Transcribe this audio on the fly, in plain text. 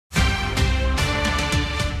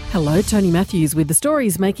Hello, Tony Matthews with the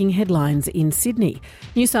stories making headlines in Sydney.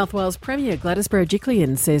 New South Wales Premier Gladys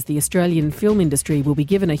Berejiklian says the Australian film industry will be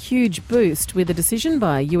given a huge boost with a decision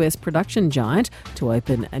by a US production giant to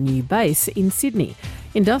open a new base in Sydney.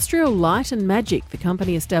 Industrial Light and Magic, the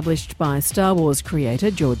company established by Star Wars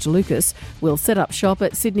creator George Lucas, will set up shop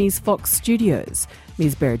at Sydney's Fox Studios.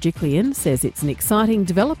 Ms Berejiklian says it's an exciting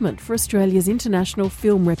development for Australia's international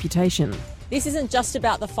film reputation. This isn't just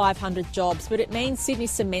about the 500 jobs, but it means Sydney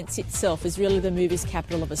cements itself as really the movies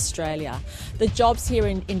capital of Australia. The jobs here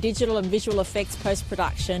in digital and visual effects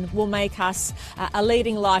post-production will make us a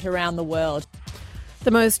leading light around the world.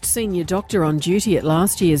 The most senior doctor on duty at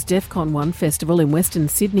last year's DEFCON 1 festival in Western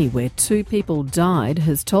Sydney, where 2 people died,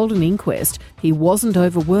 has told an inquest he wasn't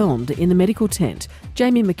overwhelmed in the medical tent.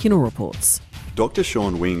 Jamie McKinnell reports. Dr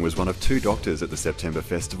Sean Wing was one of 2 doctors at the September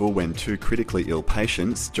festival when 2 critically ill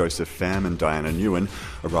patients, Joseph Pham and Diana Nguyen,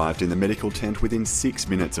 arrived in the medical tent within 6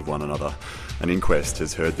 minutes of one another. An inquest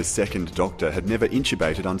has heard the second doctor had never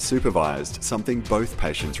intubated unsupervised, something both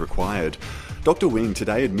patients required. Dr Wing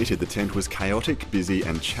today admitted the tent was chaotic, busy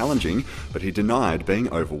and challenging, but he denied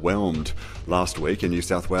being overwhelmed. Last week, a New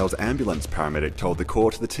South Wales ambulance paramedic told the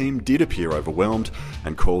court the team did appear overwhelmed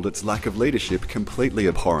and called its lack of leadership completely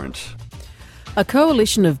abhorrent. A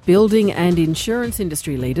coalition of building and insurance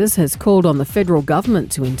industry leaders has called on the federal government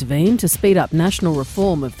to intervene to speed up national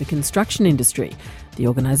reform of the construction industry. The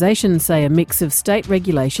organisations say a mix of state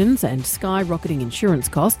regulations and skyrocketing insurance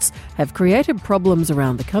costs have created problems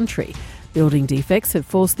around the country. Building defects have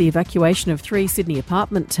forced the evacuation of 3 Sydney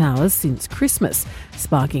apartment towers since Christmas,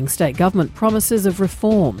 sparking state government promises of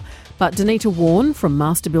reform. But Danita Warren from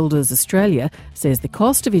Master Builders Australia says the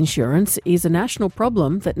cost of insurance is a national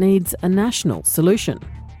problem that needs a national solution.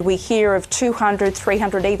 We hear of 200,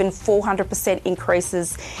 300, even 400%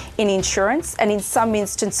 increases in insurance, and in some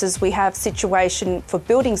instances we have situation for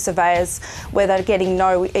building surveyors where they're getting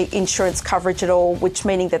no insurance coverage at all, which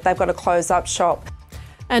meaning that they've got to close up shop.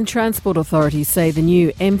 And transport authorities say the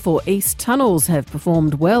new M4 East tunnels have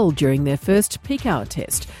performed well during their first peak hour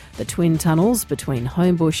test. The twin tunnels between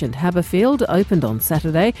Homebush and Haberfield opened on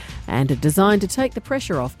Saturday and are designed to take the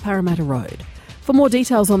pressure off Parramatta Road. For more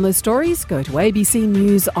details on those stories, go to ABC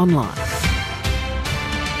News Online.